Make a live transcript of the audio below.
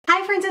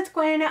it's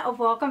Gwen.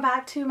 Welcome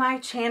back to my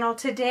channel.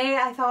 Today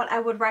I thought I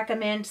would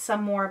recommend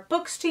some more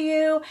books to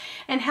you,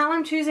 and how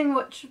I'm choosing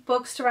which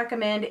books to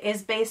recommend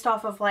is based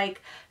off of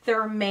like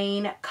their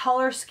main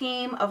color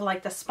scheme of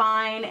like the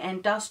spine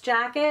and dust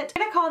jacket.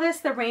 I'm gonna call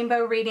this the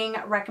rainbow reading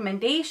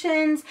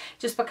recommendations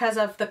just because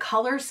of the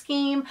color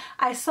scheme.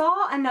 I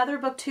saw another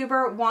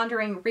booktuber,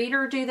 Wandering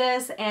Reader, do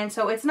this, and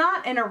so it's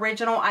not an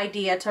original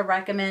idea to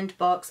recommend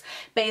books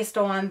based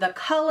on the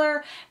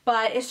color,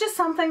 but it's just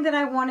something that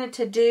I wanted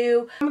to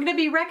do. I'm going to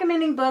be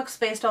recommending books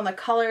based on the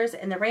colors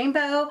in the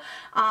rainbow.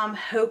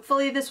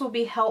 Hopefully this will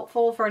be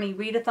helpful for any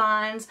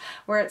readathons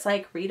where it's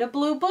like read a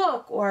blue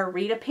book or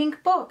read a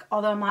pink book,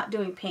 although I'm not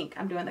doing pink,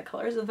 I'm doing the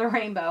colors of the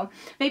rainbow.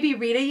 Maybe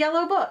read a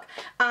yellow book.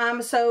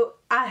 So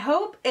I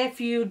hope if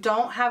you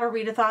don't have a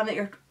readathon that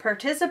you're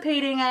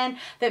participating in,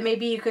 that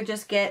maybe you could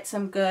just get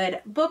some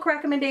good book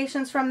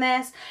recommendations from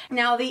this.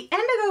 Now the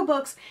indigo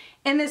books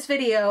in this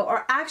video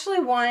are actually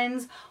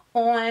ones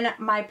on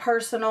my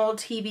personal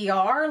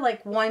TBR,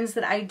 like ones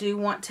that I do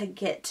want to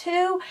get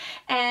to,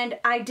 and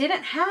I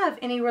didn't have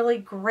any really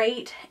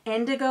great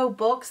indigo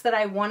books that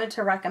I wanted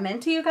to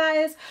recommend to you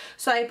guys,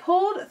 so I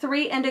pulled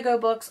 3 indigo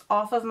books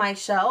off of my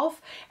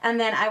shelf, and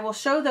then I will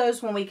show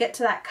those when we get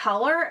to that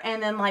color,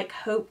 and then like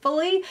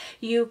hopefully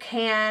you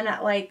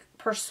can like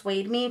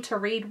persuade me to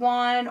read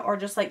one, or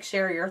just like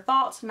share your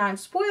thoughts,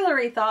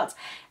 non-spoilery thoughts,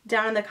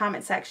 down in the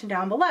comment section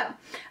down below.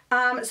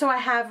 So I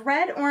have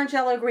red, orange,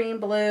 yellow, green,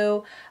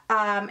 blue,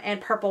 and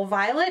purple,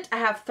 violet. I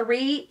have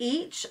 3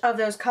 each of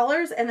those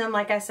colors, and then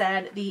like I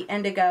said, the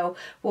indigo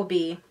will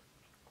be,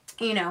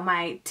 you know,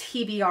 my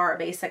TBR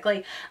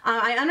basically.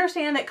 I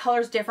understand that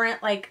color's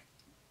different, like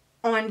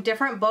on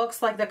different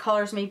books, like the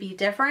colors may be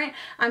different.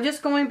 I'm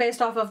just going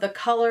based off of the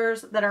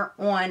colors that are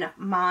on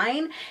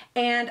mine.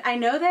 And I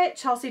know that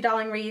Chelsea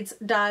Darling Reads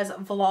does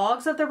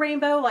vlogs of the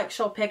rainbow, like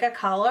she'll pick a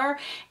color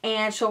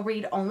and she'll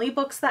read only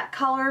books that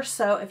color.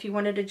 So if you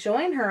wanted to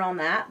join her on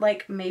that,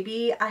 like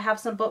maybe I have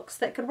some books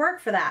that could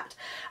work for that.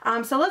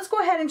 So let's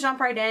go ahead and jump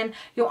right in.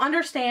 You'll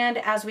understand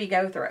as we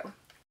go through.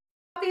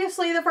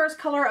 Obviously, the first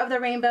color of the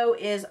rainbow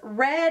is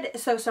red,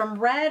 so some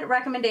red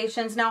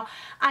recommendations. Now,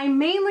 I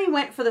mainly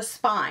went for the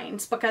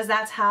spines because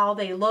that's how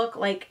they look.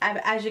 Like,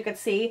 as you could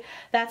see,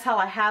 that's how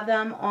I have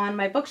them on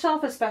my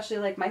bookshelf, especially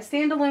like my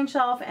standalone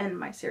shelf, and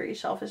my series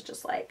shelf is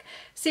just like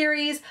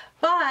series.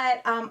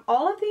 But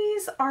all of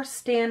these are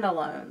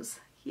standalones.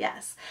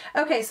 Yes.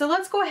 Okay, so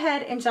let's go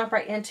ahead and jump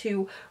right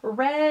into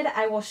red.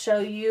 I will show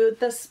you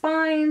the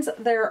spines.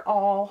 They're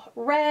all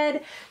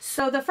red.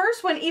 So the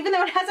first one, even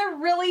though it has a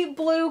really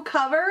blue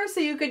cover, so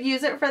you could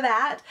use it for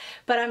that,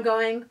 but I'm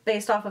going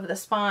based off of the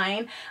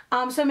spine.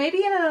 So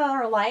Maybe in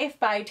Another Life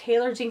by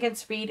Taylor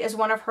Jenkins Reid is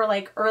one of her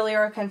like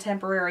earlier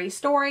contemporary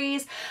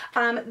stories.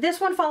 This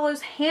one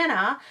follows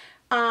Hannah,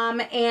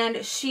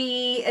 and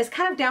she is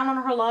kind of down on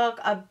her luck,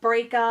 a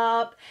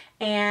breakup,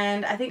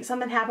 and I think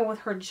something happened with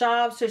her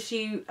job, so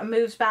she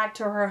moves back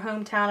to her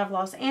hometown of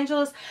Los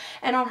Angeles.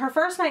 And on her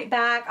first night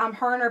back,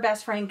 her and her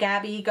best friend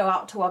Gabby go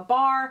out to a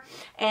bar,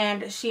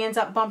 and she ends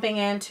up bumping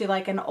into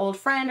like an old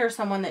friend or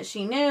someone that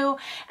she knew.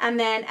 And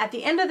then at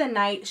the end of the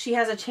night, she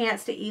has a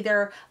chance to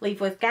either leave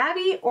with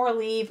Gabby or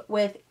leave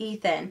with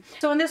Ethan.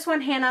 So in this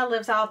one, Hannah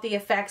lives out the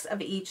effects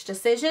of each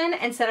decision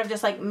instead of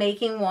just like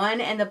making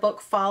one and the book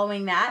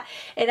following that.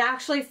 It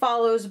actually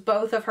follows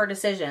both of her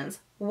decisions.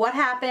 What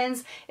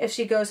happens if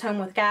she goes home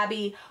with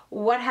Gabby?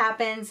 What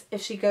happens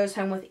if she goes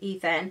home with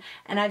Ethan?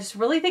 And I just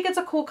really think it's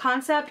a cool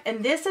concept,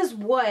 and this is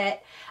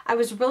what I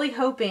was really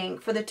hoping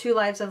for the 2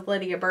 Lives of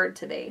Lydia Bird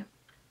to be.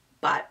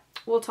 But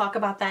we'll talk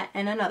about that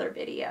in another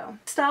video.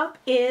 Next up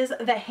is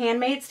The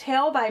Handmaid's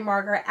Tale by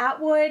Margaret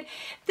Atwood.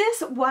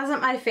 This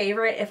wasn't my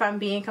favorite, if I'm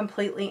being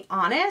completely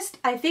honest.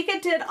 I think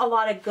it did a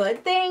lot of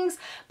good things,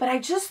 but I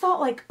just thought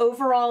like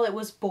overall it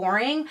was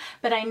boring.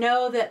 But I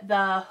know that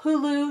the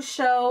Hulu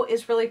show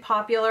is really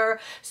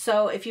popular,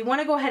 so if you want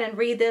to go ahead and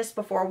read this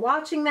before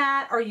watching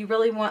that, or you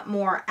really want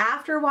more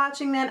after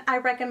watching that, I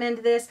recommend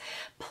this.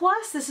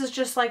 Plus, this is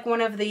just like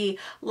one of the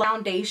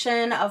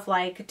foundation of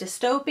like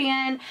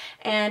dystopian,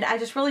 and I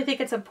just really think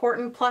it's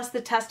important. Plus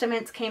the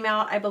Testaments came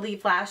out, I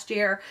believe, last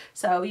year,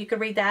 so you could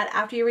read that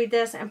after you read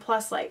this. And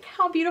plus, like,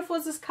 how beautiful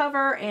is this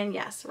cover? And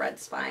yes,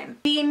 red's fine.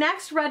 The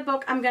next red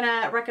book I'm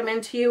gonna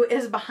recommend to you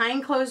is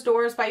Behind Closed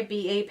Doors by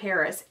B.A.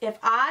 Paris. If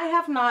I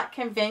have not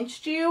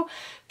convinced you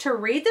to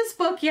read this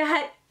book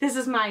yet, this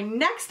is my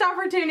next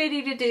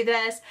opportunity to do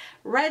this.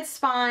 Red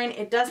spine.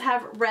 It does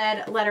have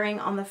red lettering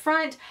on the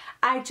front.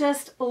 I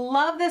just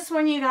love this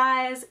one, you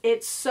guys.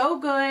 It's so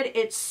good.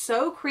 It's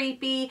so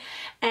creepy.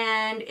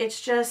 And it's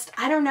just,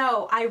 I don't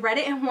know. I read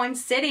it in one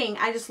sitting.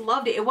 I just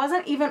loved it. It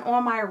wasn't even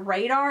on my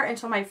radar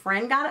until my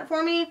friend got it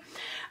for me.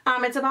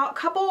 It's about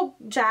couple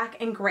Jack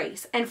and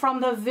Grace. And from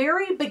the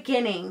very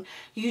beginning,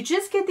 you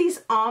just get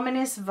these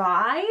ominous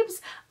vibes.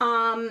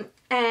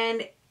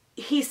 And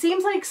he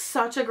seems like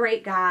such a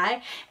great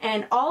guy,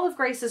 and all of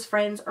Grace's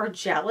friends are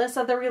jealous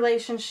of the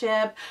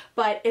relationship,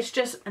 but it's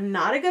just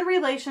not a good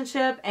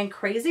relationship, and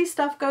crazy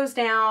stuff goes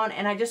down,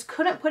 and I just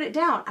couldn't put it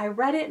down. I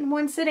read it in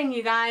one sitting,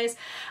 you guys.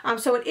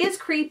 So it is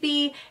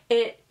creepy.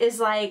 It is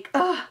like,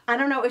 ugh, I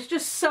don't know. It's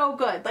just so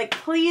good. Like,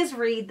 please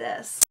read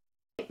this.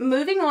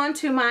 Moving on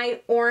to my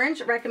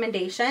orange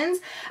recommendations,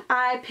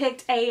 I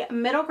picked a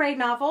middle grade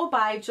novel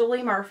by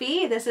Julie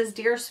Murphy. This is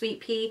Dear Sweet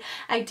Pea.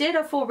 I did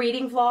a full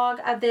reading vlog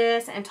of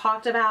this and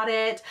talked about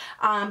it.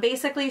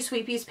 Basically,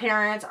 Sweet Pea's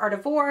parents are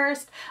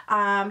divorced.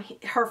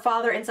 Her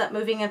father ends up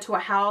moving into a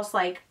house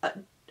like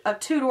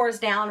 2 doors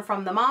down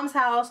from the mom's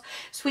house.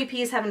 Sweet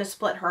Pea is having to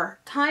split her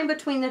time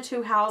between the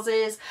 2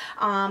 houses.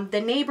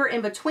 The neighbor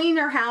in between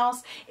their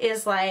house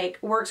is like,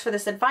 works for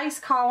this advice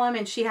column,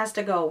 and she has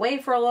to go away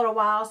for a little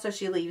while, so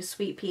she leaves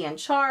Sweet Pea in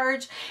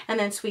charge, and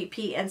then Sweet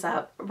Pea ends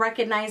up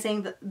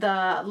recognizing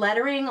the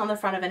lettering on the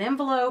front of an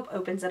envelope,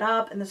 opens it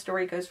up, and the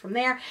story goes from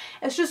there.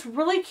 It's just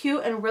really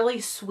cute and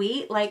really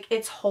sweet. Like,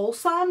 it's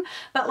wholesome,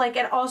 but like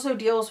it also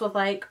deals with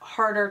like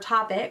harder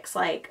topics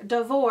like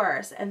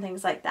divorce and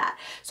things like that.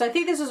 So I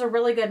think this is a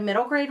really good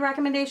middle grade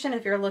recommendation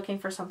if you're looking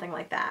for something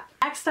like that.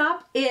 Next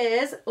up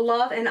is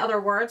Love in Other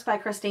Words by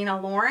Christina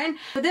Lauren.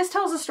 This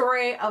tells a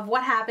story of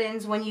what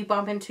happens when you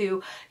bump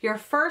into your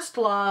first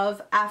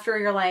love after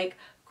you're like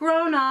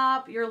grown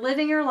up, you're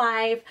living your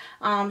life.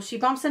 She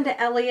bumps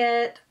into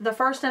Elliot, the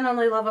first and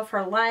only love of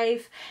her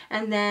life,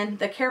 and then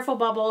the careful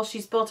bubble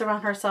she's built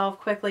around herself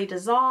quickly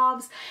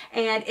dissolves,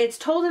 and it's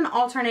told in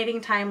alternating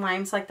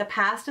timelines, like the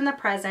past and the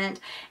present,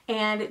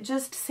 and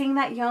just seeing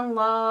that young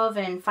love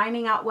and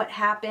finding out what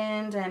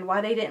happened and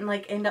why they didn't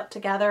like end up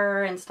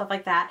together and stuff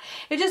like that.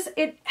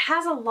 It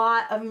has a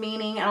lot of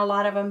meaning and a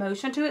lot of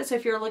emotion to it, so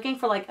if you're looking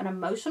for like an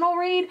emotional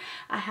read,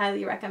 I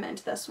highly recommend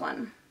this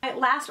one. My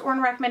last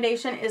orange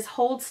recommendation is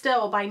Hold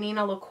Still by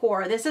Nina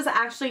LaCour. This is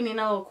actually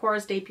Nina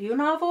LaCour's debut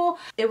novel.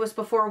 It was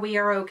before We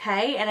Are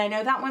Okay, and I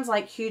know that one's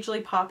like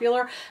hugely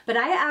popular, but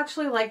I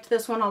actually liked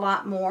this one a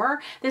lot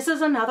more. This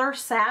is another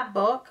sad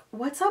book.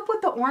 What's up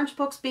with the orange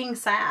books being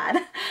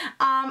sad?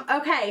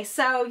 Okay,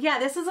 so yeah,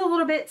 this is a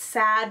little bit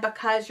sad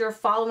because you're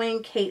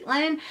following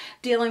Caitlin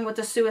dealing with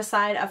the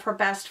suicide of her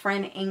best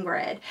friend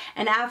Ingrid.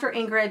 And after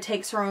Ingrid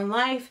takes her own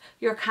life,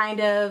 you're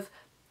kind of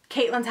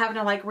Caitlin's having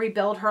to like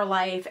rebuild her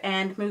life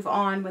and move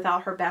on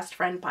without her best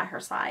friend by her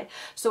side.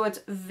 So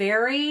it's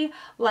very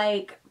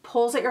like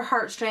pulls at your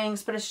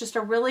heartstrings, but it's just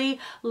a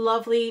really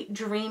lovely,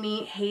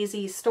 dreamy,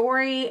 hazy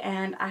story,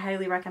 and I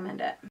highly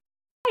recommend it.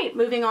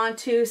 Moving on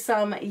to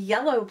some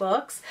yellow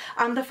books.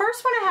 The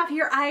first one I have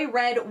here I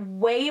read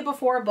way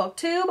before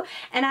BookTube,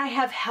 and I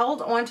have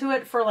held onto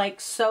it for like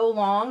so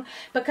long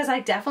because I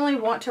definitely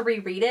want to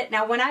reread it.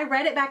 Now, when I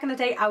read it back in the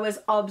day, I was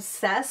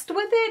obsessed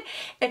with it.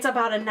 It's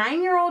about a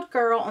 9-year-old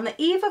girl on the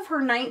eve of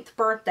her 9th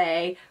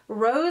birthday.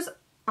 Rose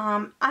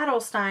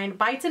Adelstein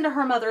bites into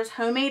her mother's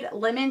homemade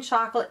lemon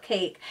chocolate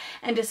cake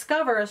and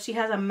discovers she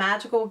has a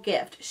magical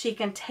gift. She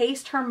can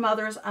taste her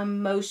mother's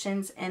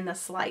emotions in the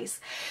slice.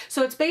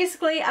 So it's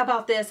basically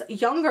about this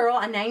young girl,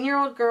 a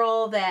 9-year-old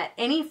girl, that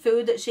any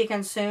food that she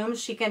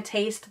consumes, she can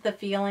taste the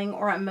feeling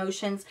or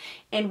emotions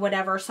in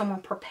whatever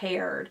someone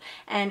prepared.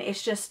 And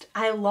it's just,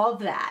 I love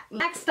that.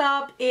 Next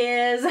up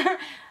is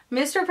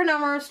Mr.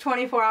 Penumber's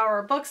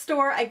 24-Hour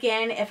Bookstore.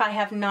 Again, if I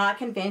have not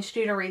convinced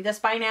you to read this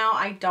by now,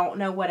 I don't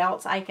know what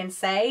else I can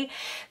say.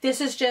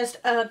 This is just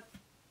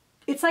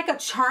it's like a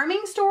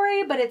charming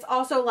story, but it's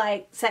also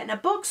like set in a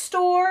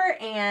bookstore,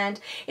 and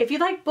if you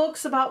like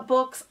books about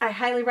books, I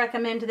highly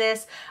recommend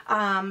this.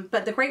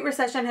 But the Great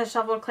Recession has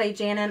shoveled Clay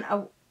Janin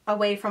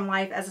away from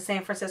life as a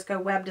San Francisco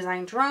web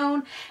design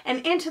drone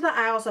and into the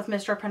aisles of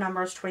Mr.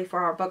 Penumber's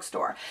 24-Hour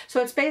Bookstore.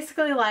 So it's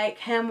basically like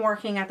him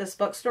working at this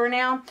bookstore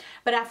now,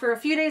 but after a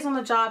few days on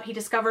the job, he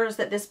discovers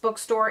that this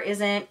bookstore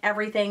isn't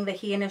everything that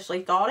he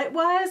initially thought it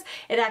was.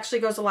 It actually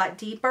goes a lot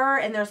deeper,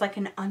 and there's like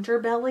an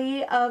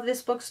underbelly of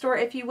this bookstore,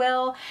 if you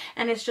will,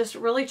 and it's just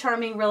really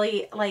charming,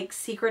 really like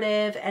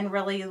secretive, and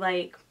really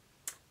like,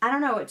 I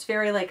don't know, it's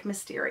very like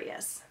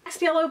mysterious.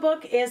 Next yellow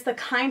book is The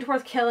Kind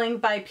Worth Killing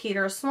by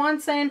Peter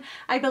Swanson.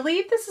 I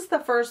believe this is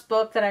the first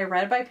book that I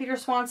read by Peter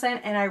Swanson,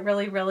 and I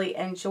really, really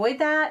enjoyed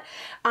that.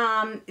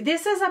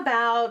 This is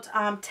about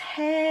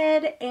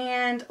Ted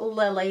and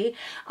Lily.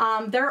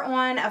 They're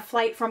on a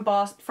flight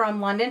from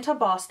London to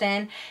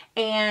Boston,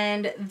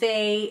 and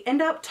they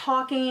end up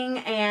talking,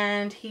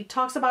 and he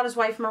talks about his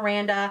wife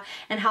Miranda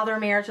and how their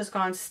marriage has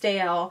gone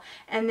stale.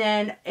 And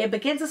then it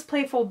begins this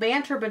playful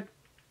banter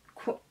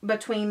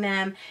between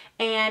them,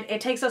 and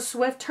it takes a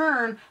swift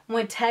turn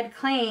when Ted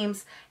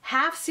claims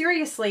half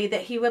seriously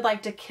that he would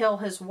like to kill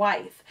his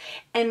wife,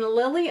 and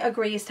Lily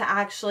agrees to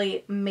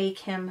actually make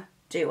him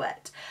do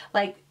it.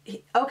 Like,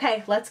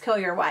 okay, let's kill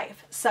your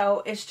wife.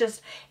 So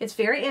it's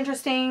very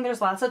interesting. There's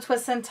lots of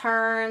twists and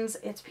turns.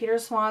 It's Peter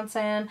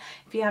Swanson.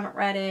 If you haven't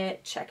read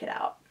it, check it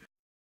out.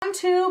 On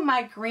to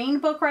my green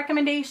book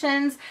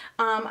recommendations.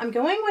 I'm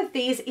going with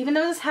these. Even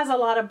though this has a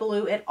lot of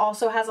blue, it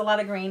also has a lot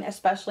of green,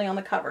 especially on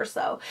the cover,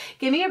 so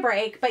give me a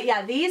break. But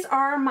yeah, these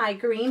are my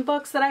green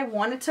books that I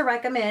wanted to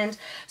recommend.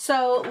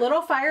 So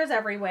Little Fires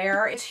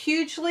Everywhere, it's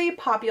hugely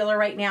popular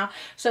right now,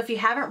 so if you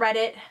haven't read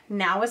it,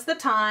 now is the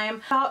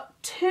time.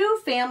 About two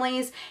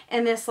families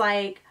in this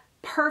like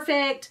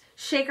perfect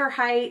Shaker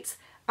Heights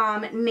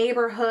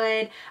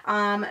neighborhood.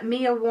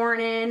 Mia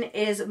Warren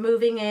is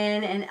moving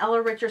in, and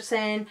Ella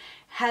Richardson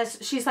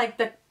she's like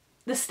the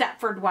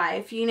Stepford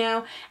wife, you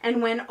know,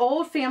 and when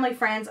old family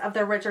friends of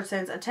the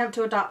Richardsons attempt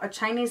to adopt a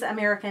Chinese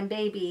American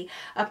baby,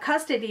 a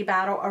custody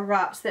battle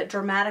erupts that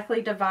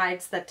dramatically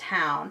divides the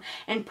town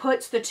and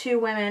puts the two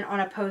women on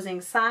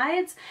opposing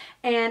sides,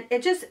 and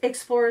it just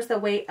explores the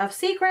weight of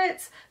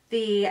secrets,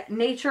 the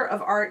nature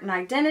of art and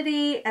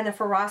identity, and the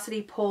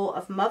ferocity pull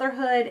of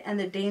motherhood, and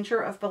the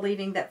danger of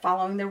believing that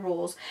following the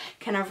rules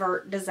can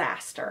avert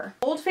disaster.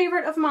 Old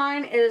favorite of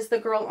mine is The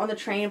Girl on the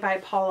Train by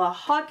Paula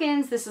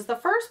Hawkins. This is the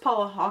first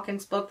Paula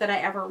Hawkins book that I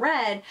ever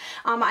read.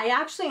 I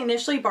actually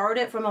initially borrowed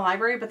it from the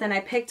library, but then I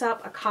picked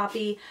up a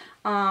copy.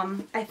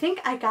 I think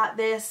I got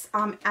this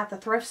at the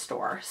thrift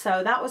store,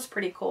 so that was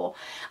pretty cool.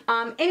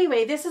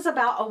 Anyway, this is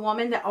about a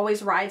woman that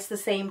always rides the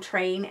same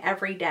train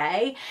every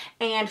day,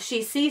 and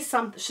she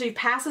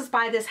passes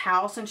by this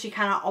house, and she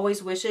kind of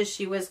always wishes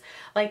she was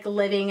like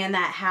living in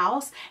that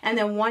house, and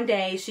then one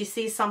day she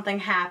sees something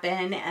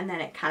happen, and then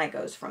it kind of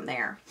goes from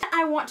there.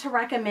 I want to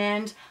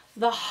recommend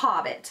The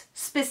Hobbit,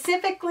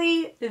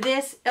 specifically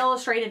this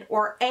illustrated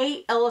or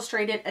a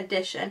illustrated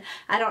edition.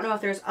 I don't know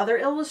if there's other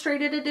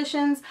illustrated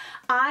editions.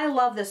 I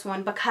love this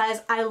one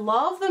because I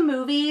love the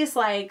movies,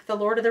 like the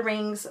Lord of the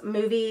Rings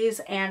movies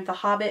and the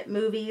Hobbit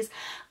movies.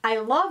 I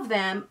love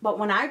them, but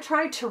when I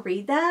tried to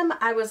read them,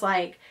 I was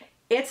like,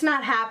 it's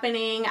not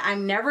happening.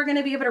 I'm never going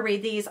to be able to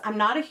read these. I'm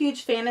not a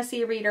huge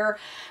fantasy reader,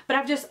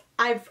 but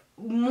I've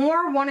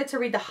more wanted to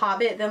read The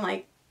Hobbit than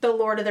like the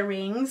Lord of the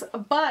Rings,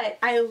 but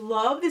I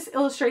love this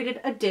illustrated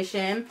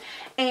edition,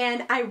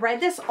 and I read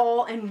this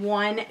all in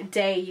one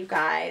day, you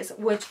guys,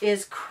 which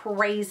is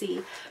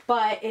crazy.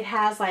 But it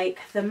has like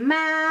the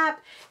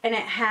map, and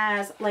it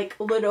has like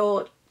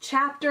little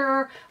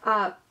chapter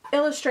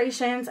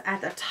illustrations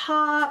at the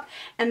top,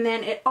 and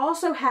then it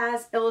also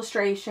has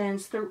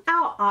illustrations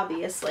throughout,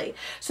 obviously.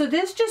 So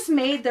this just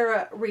made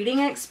the reading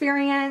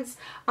experience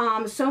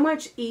so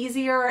much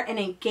easier and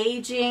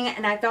engaging,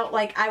 and I felt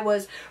like I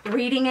was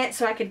reading it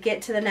so I could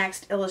get to the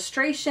next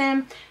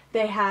illustration.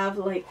 They have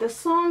like the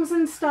songs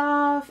and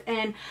stuff,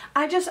 and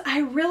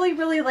I really,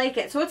 really like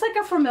it. So it's like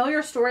a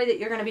familiar story that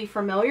you're going to be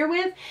familiar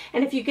with,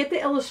 and if you get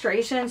the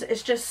illustrations,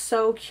 it's just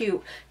so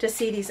cute to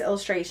see these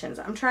illustrations.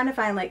 I'm trying to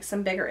find like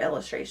some bigger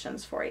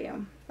illustrations for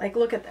you. Like,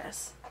 look at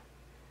this.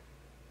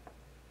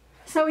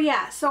 So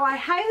yeah, so I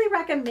highly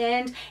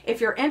recommend,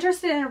 if you're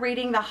interested in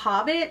reading The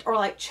Hobbit or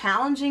like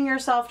challenging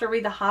yourself to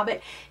read The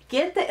Hobbit,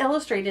 get the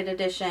illustrated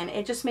edition.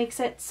 It just makes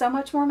it so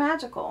much more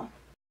magical.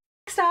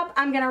 Next up,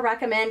 I'm going to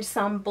recommend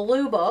some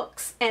blue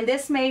books, and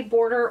this may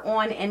border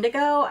on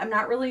indigo. I'm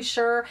not really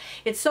sure.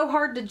 It's so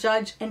hard to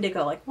judge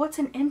indigo. Like, what's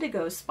an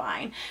indigo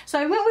spine? So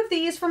I went with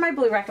these for my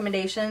blue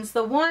recommendations.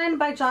 The one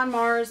by John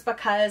Mars,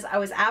 because I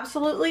was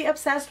absolutely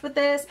obsessed with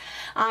this.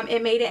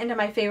 It made it into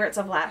my favorites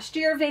of last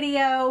year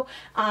video.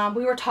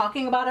 We were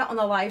talking about it on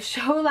the live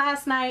show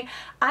last night.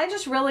 I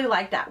just really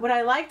liked that. What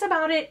I liked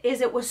about it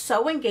is it was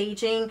so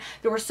engaging.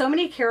 There were so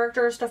many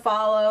characters to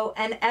follow,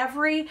 and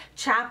every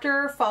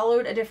chapter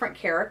followed a different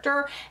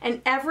character,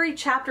 and every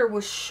chapter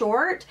was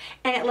short,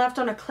 and it left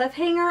on a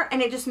cliffhanger,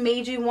 and it just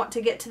made you want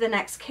to get to the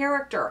next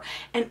character.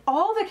 And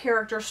all the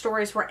character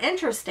stories were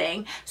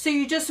interesting, so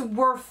you just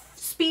were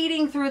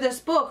speeding through this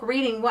book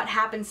reading what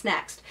happens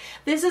next.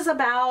 This is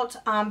about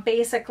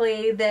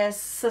basically this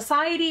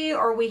society,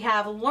 or we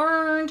have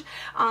learned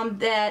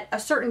that a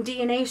certain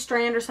DNA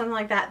strand or something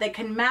like that that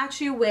can match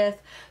you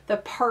with the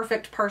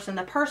perfect person,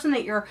 the person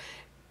that you're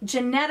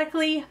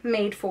genetically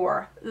made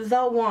for,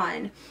 the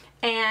one.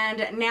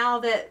 And now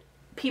that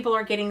people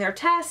are getting their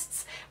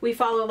tests, we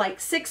follow like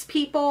 6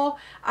 people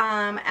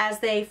as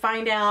they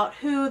find out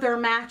who their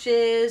match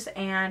is,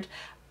 and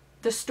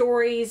the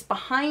stories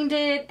behind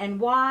it, and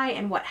why,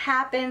 and what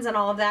happens, and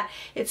all of that.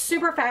 It's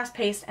super fast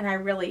paced, and I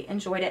really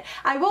enjoyed it.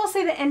 I will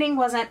say the ending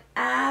wasn't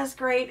as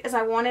great as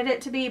I wanted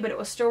it to be, but it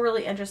was still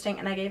really interesting,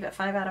 and I gave it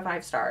 5 out of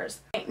 5 stars.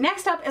 Okay,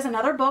 next up is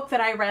another book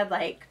that I read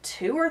like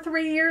 2 or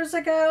 3 years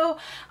ago,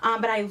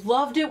 but I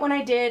loved it when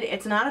I did.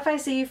 It's Not If I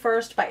See You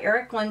First by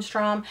Eric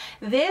Lindstrom.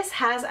 This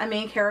has a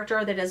main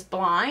character that is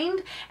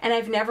blind, and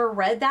I've never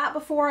read that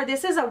before.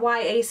 This is a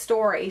YA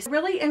story. I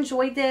really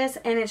enjoyed this,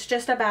 and it's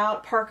just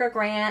about Parker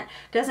Grant.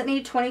 Doesn't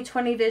need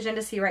 20/20 vision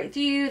to see right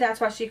through you. That's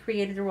why she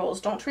created the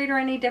rules. Don't treat her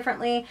any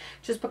differently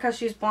just because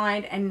she's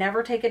blind, and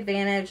never take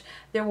advantage.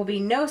 There will be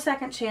no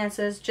second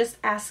chances. Just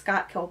ask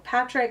Scott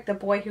Kilpatrick, the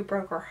boy who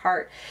broke her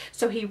heart.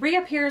 So he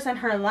reappears in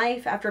her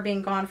life after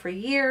being gone for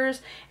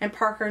years, and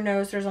Parker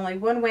knows there's only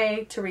one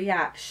way to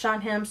react: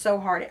 shun him so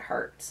hard it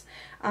hurts.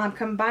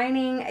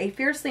 combining a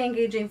fiercely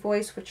engaging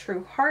voice with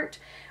true heart.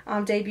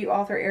 Debut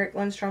author Eric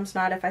Lindstrom's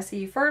Not If I See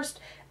You First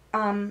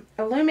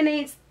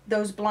illuminates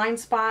those blind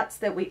spots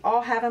that we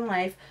all have in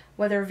life,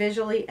 whether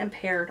visually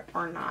impaired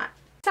or not.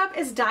 Next up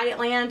is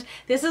Dietland.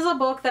 This is a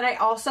book that I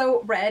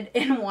also read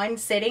in one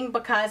sitting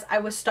because I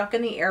was stuck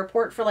in the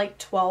airport for like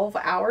 12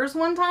 hours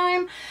one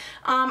time.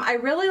 I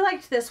really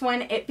liked this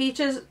one. It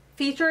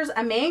features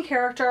a main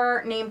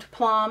character named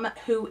Plum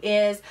who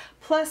is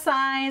plus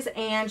size,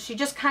 and she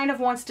just kind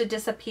of wants to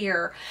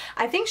disappear.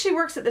 I think she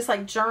works at this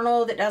like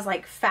journal that does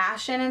like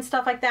fashion and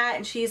stuff like that,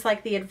 and she's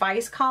like the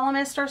advice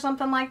columnist or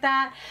something like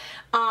that.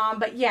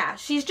 But yeah,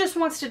 she just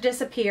wants to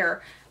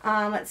disappear.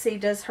 Let's see,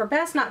 does her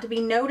best not to be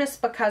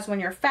noticed, because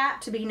when you're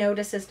fat, to be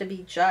noticed is to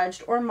be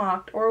judged or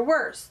mocked or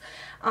worse.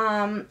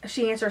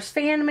 She answers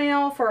fan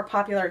mail for a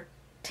popular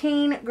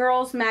teen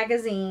girls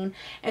magazine,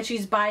 and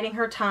she's biding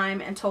her time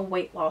until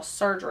weight loss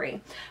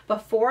surgery.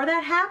 Before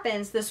that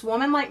happens, this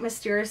woman like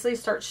mysteriously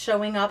starts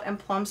showing up, and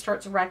Plum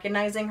starts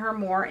recognizing her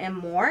more and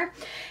more.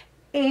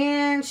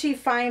 And she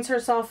finds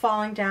herself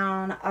falling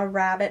down a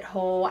rabbit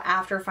hole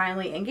after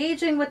finally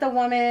engaging with the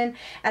woman.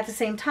 At the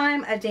same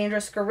time, a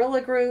dangerous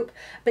guerrilla group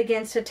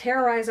begins to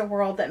terrorize a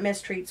world that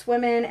mistreats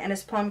women, and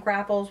as Plum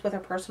grapples with her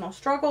personal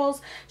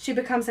struggles, she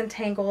becomes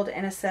entangled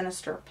in a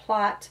sinister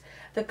plot.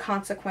 The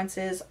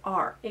consequences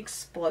are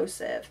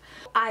explosive.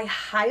 I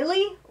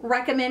highly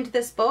recommend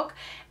this book,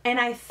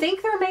 and I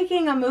think they're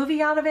making a movie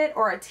out of it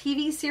or a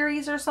TV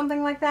series or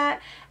something like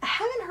that. I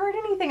haven't heard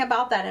anything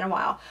about that in a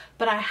while,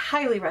 but I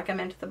highly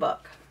recommend the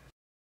book.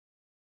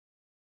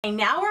 And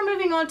now we're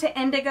moving on to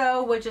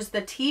Indigo, which is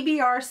the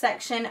TBR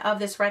section of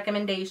this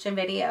recommendation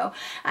video.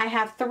 I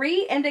have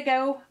 3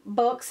 Indigo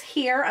books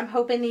here. I'm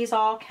hoping these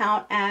all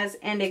count as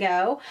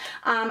Indigo.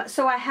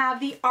 So I have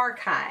The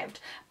Archived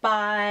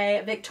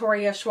by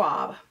Victoria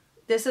Schwab.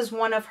 This is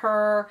one of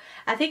her,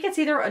 I think it's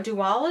either a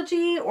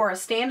duology or a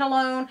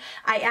standalone.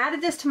 I added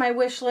this to my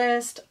wish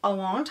list a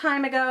long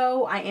time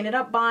ago. I ended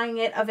up buying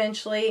it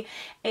eventually,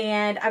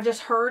 and I've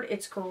just heard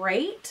it's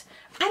great.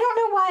 I don't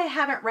know why I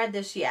haven't read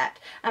this yet.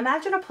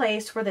 Imagine a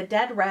place where the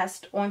dead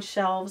rest on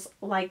shelves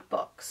like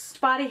books.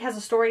 Each body has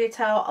a story to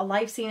tell, a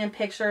life scene in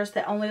pictures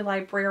that only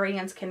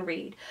librarians can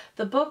read.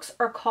 The books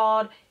are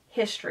called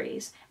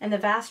histories, and the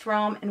vast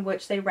realm in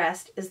which they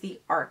rest is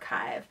the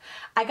archive.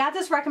 I got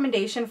this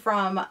recommendation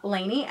from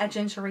Lainey at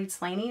Ginger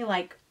Reads Lainey,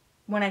 like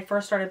when I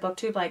first started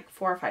BookTube like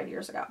 4 or 5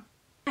 years ago.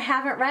 I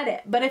haven't read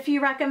it, but if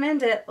you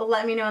recommend it,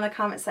 let me know in the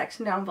comment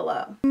section down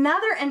below.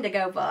 Another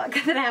Indigo book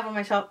that I have on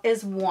my shelf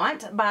is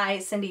Want by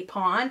Cindy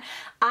Pon.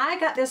 I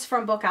got this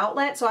from Book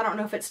Outlet, so I don't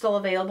know if it's still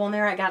available in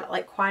there. I got it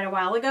like quite a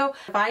while ago.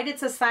 Divided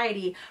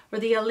society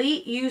where the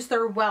elite use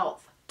their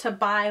wealth to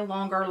buy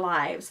longer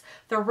lives.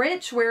 The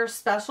rich wear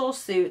special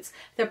suits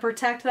that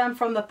protect them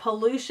from the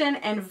pollution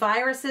and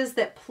viruses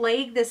that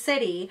plague the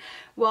city,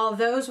 while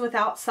those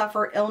without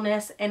suffer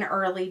illness and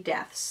early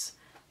deaths.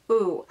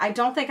 Ooh, I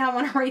don't think I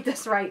want to read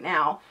this right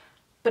now.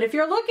 But if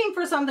you're looking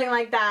for something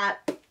like that,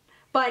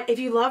 but if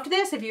you loved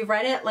this, if you've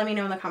read it, let me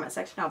know in the comment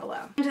section down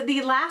below. And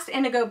the last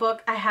Indigo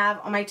book I have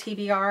on my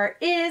TBR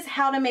is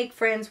How to Make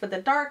Friends with the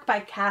Dark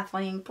by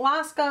Kathleen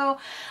Glasgow.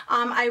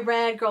 I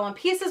read Girl in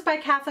Pieces by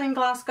Kathleen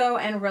Glasgow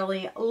and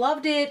really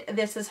loved it.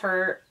 This is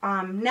her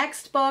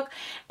next book,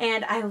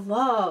 and I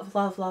love,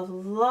 love, love,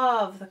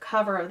 love the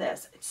cover of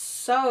this. It's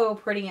so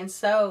pretty and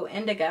so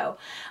indigo.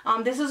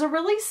 This is a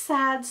really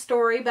sad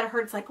story, but I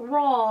heard it's like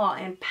raw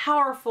and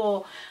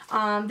powerful.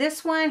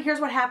 This one,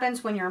 here's what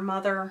happens when your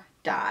mother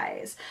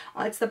dies.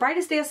 It's the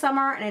brightest day of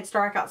summer, and it's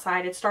dark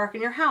outside. It's dark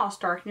in your house,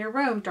 dark in your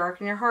room, dark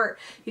in your heart.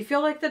 You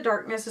feel like the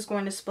darkness is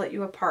going to split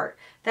you apart.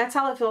 That's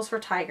how it feels for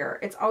Tiger.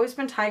 It's always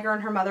been Tiger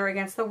and her mother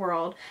against the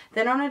world.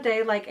 Then on a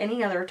day like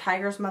any other,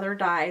 Tiger's mother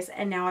dies,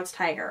 and now it's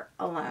Tiger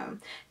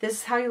alone. This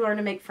is how you learn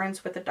to make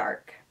friends with the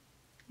dark.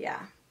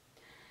 Yeah.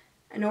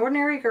 An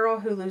ordinary girl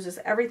who loses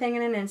everything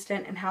in an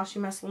instant, and how she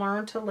must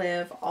learn to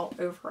live all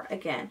over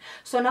again.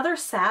 So another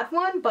sad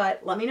one,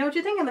 but let me know what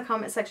you think in the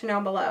comment section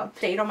down below.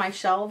 Stayed on my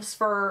shelves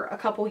for a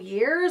couple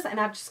years, and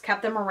I've just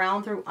kept them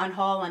around through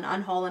unhaul and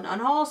unhaul and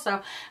unhaul.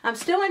 So I'm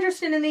still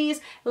interested in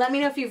these. Let me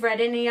know if you've read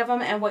any of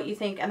them and what you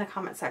think in the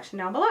comment section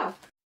down below.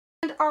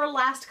 And our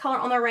last color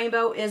on the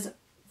rainbow is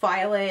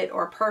violet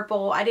or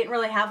purple. I didn't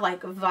really have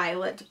like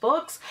violet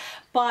books,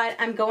 but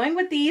I'm going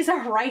with these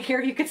right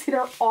here. You can see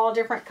they're all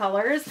different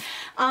colors.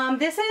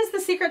 This is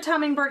The Secret to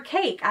Hummingbird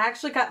Cake. I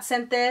actually got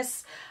sent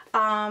this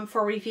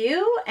for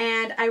review,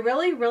 and I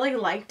really, really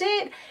liked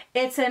it.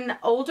 It's an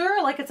older,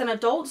 like it's an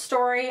adult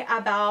story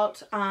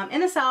about,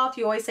 in the South,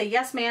 you always say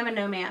yes ma'am and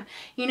no ma'am.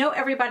 You know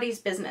everybody's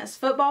business.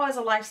 Football is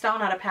a lifestyle,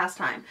 not a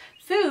pastime.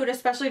 Food,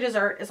 especially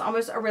dessert, is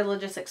almost a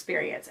religious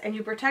experience, and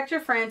you protect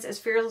your friends as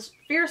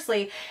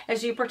fiercely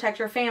as you protect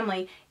your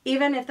family,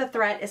 even if the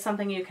threat is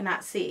something you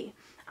cannot see.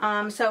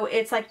 So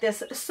it's like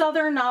this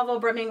Southern novel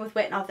brimming with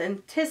wit and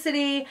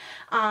authenticity.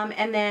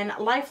 And then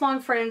lifelong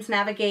friends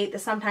navigate the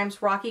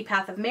sometimes rocky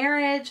path of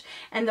marriage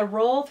and the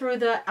roll through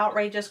the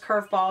outrageous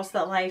curveballs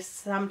that life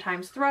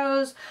sometimes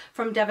throws,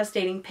 from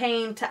devastating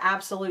pain to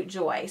absolute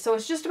joy. So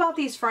it's just about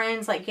these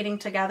friends like getting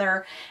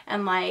together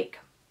and like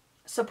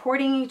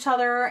supporting each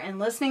other and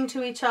listening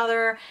to each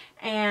other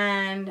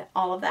and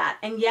all of that.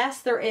 And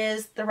yes, there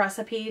is the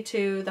recipe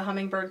to the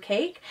hummingbird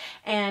cake.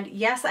 And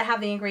yes, I have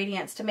the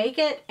ingredients to make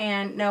it.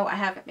 And no, I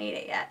haven't made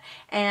it yet.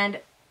 And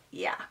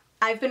yeah,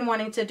 I've been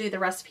wanting to do the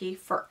recipe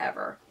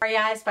forever. Starry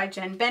Eyes by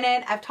Jen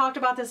Bennett. I've talked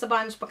about this a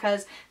bunch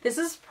because this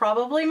is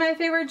probably my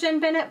favorite Jen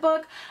Bennett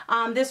book.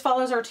 This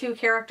follows our two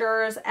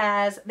characters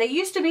as they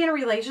used to be in a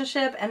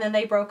relationship and then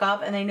they broke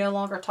up and they no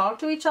longer talk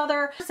to each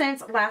other.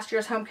 Since last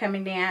year's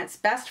homecoming dance,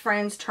 best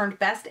friends turned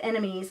best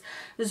enemies,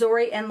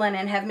 Zori and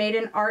Lennon have made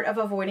an art of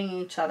avoiding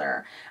each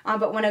other.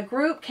 But when a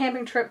group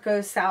camping trip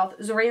goes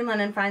south, Zori and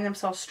Lennon find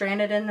themselves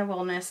stranded in the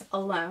wilderness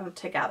alone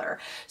together.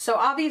 So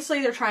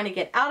obviously they're trying to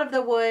get out of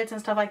the woods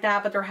and stuff like that,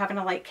 but they're having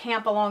to like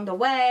camp along the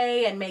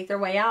way and make their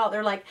way out.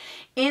 They're like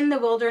in the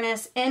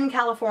wilderness in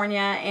California,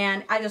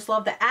 and I just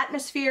love the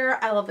atmosphere.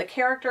 I love the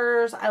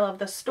characters. I love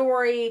the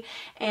story,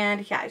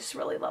 and yeah, I just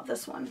really love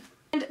this one.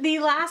 And the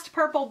last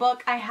purple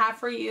book I have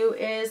for you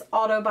is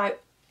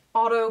Autobiography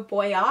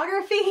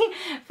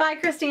by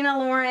Christina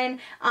Lauren.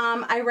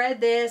 I read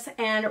this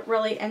and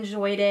really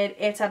enjoyed it.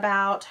 It's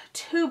about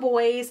two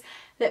boys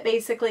that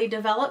basically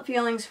develop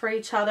feelings for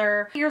each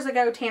other. Years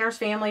ago, Tanner's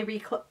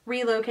family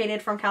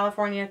relocated from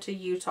California to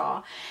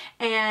Utah,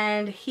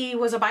 and he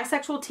was a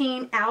bisexual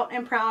teen, out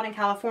and proud in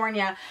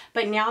California,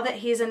 but now that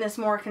he's in this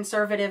more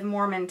conservative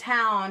Mormon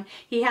town,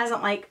 he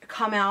hasn't like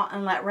come out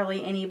and let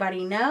really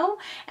anybody know.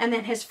 And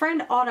then his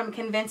friend Autumn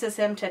convinces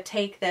him to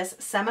take this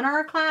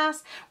seminar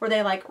class where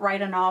they like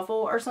write a novel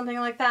or something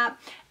like that,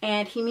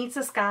 and he meets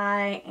this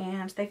guy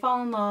and they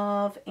fall in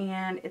love,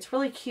 and it's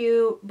really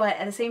cute, but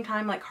at the same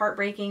time like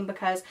heartbreaking,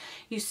 because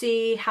you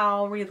see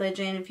how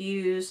religion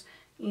views,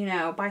 you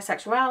know,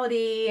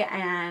 bisexuality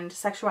and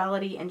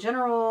sexuality in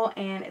general,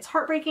 and it's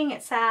heartbreaking,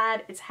 it's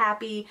sad, it's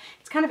happy,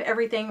 it's kind of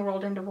everything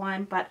rolled into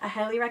one, but I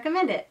highly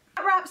recommend it.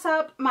 That wraps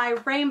up my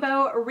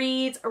Rainbow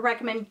Reads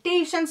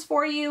recommendations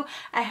for you.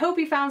 I hope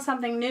you found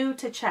something new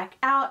to check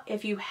out.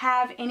 If you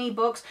have any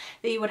books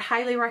that you would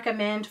highly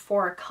recommend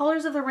for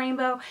colors of the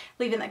rainbow,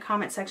 leave in the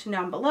comment section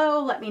down below.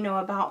 Let me know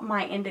about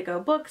my indigo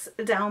books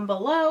down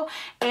below,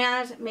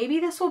 and maybe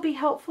this will be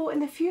helpful in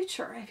the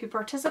future. If you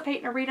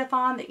participate in a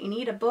readathon that you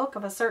need a book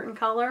of a certain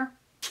color,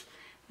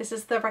 this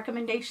is the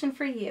recommendation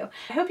for you.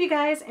 I hope you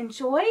guys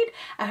enjoyed.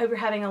 I hope you're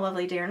having a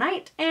lovely day or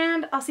night,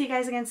 and I'll see you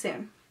guys again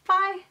soon.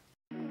 Bye!